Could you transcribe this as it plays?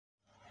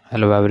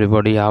Hello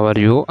everybody, how are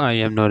you? I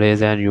am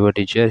Noresh and your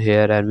teacher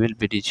here and will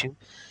be teaching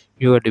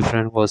you a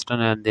different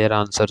question and their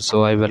answer.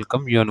 So I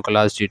welcome you on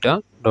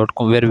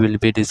classdata.com where we'll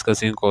be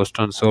discussing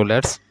questions. So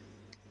let's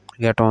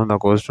get on the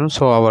question.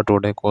 So our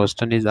today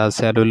question is a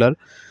cellular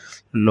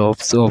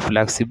lobes of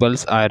flexible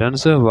iron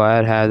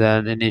wire has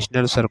an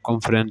initial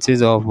circumference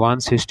of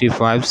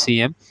 165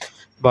 cm,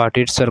 but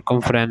its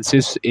circumference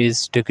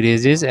is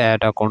decreases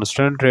at a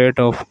constant rate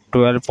of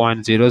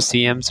 12.0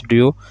 cm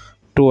due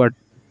to a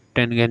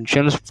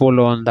tangential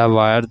pull on the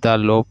wire. The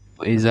lobe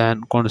is a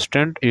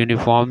constant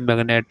uniform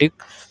magnetic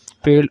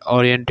field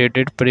oriented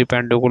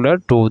perpendicular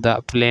to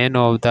the plane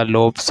of the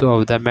lobes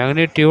of the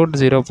magnitude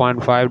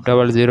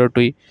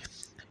 0.500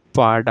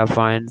 part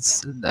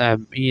defines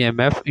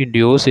EMF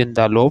induced in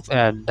the lobe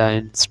at the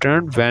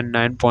instant when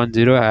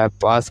 9.0 have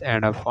passed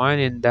and define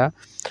in the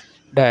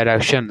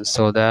direction.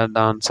 So that the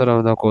answer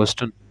of the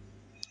question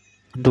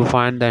to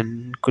find the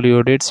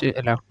included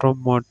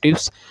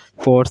electromotive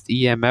force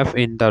EMF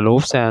in the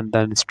loops and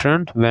the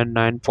instant when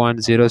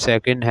 9.0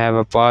 seconds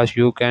have passed.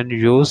 You can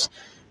use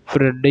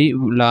Faraday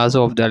laws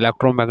of the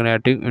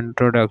electromagnetic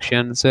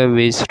introductions,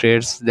 which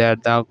states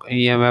that the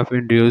EMF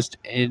induced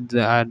in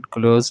the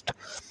enclosed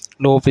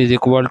loop is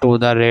equal to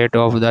the rate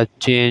of the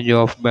change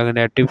of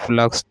magnetic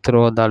flux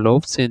through the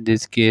loops. In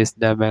this case,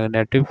 the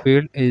magnetic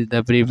field is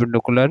the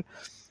perpendicular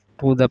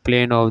to the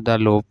plane of the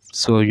loop,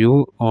 so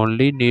you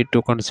only need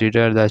to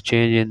consider the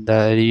change in the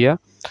area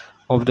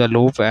of the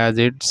loop as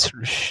it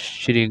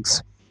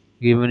shrinks.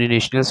 Given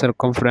initial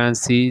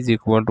circumference C is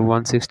equal to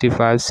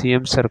 165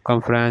 cm,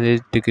 circumference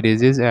is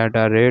decreases at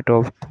a rate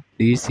of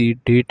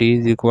dt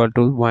is equal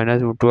to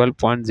minus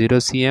 12.0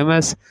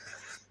 cms.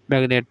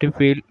 Magnetic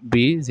field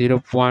B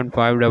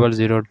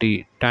 0.500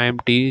 t time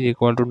t is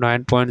equal to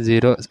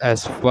 9.0.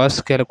 As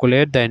first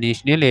calculate the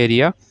initial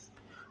area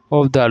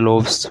of the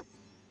lobes.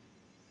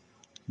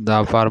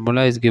 The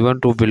formula is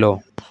given to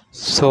below.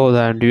 So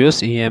the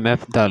induced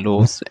EMF the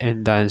loss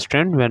in the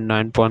instant when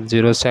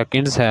 9.0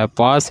 seconds have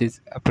passed is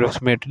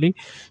approximately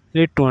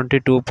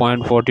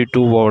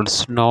 22.42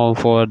 volts. Now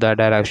for the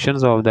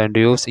directions of the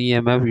induced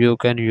EMF you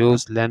can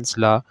use Lenz's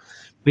law,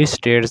 which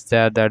states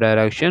that the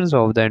directions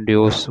of the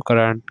induced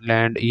current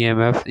and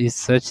EMF is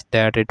such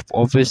that it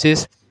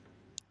opposites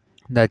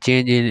the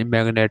change in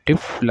magnetic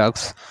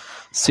flux.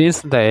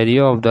 Since the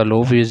area of the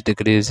loop is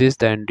decreases,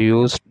 the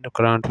induced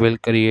current will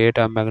create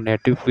a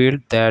magnetic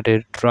field that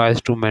it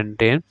tries to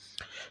maintain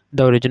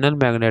the original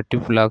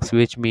magnetic flux,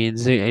 which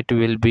means it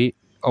will be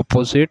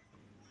opposite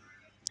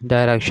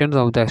directions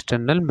of the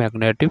external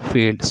magnetic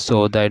field.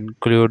 So the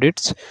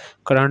included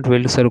current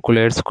will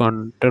circulate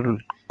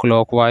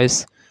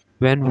counterclockwise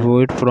when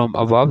viewed from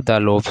above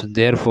the lobes.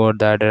 Therefore,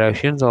 the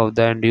directions of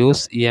the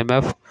induced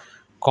EMF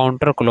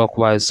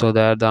counterclockwise. So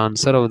that the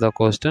answer of the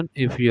question.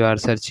 If you are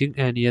searching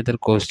any other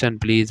question,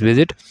 please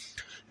visit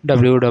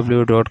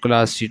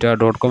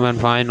www.classtheta.com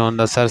and find on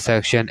the search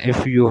section.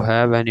 If you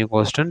have any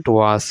question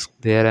to ask,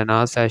 there are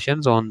now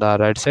sessions on the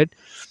right side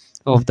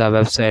of the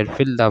website.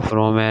 Fill the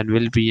form and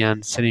will be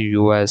answering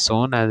you as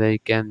soon as I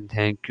can.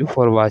 Thank you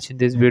for watching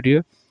this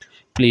video.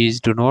 Please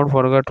do not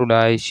forget to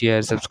like,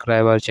 share,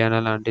 subscribe our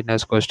channel. Until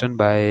next question,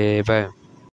 bye bye.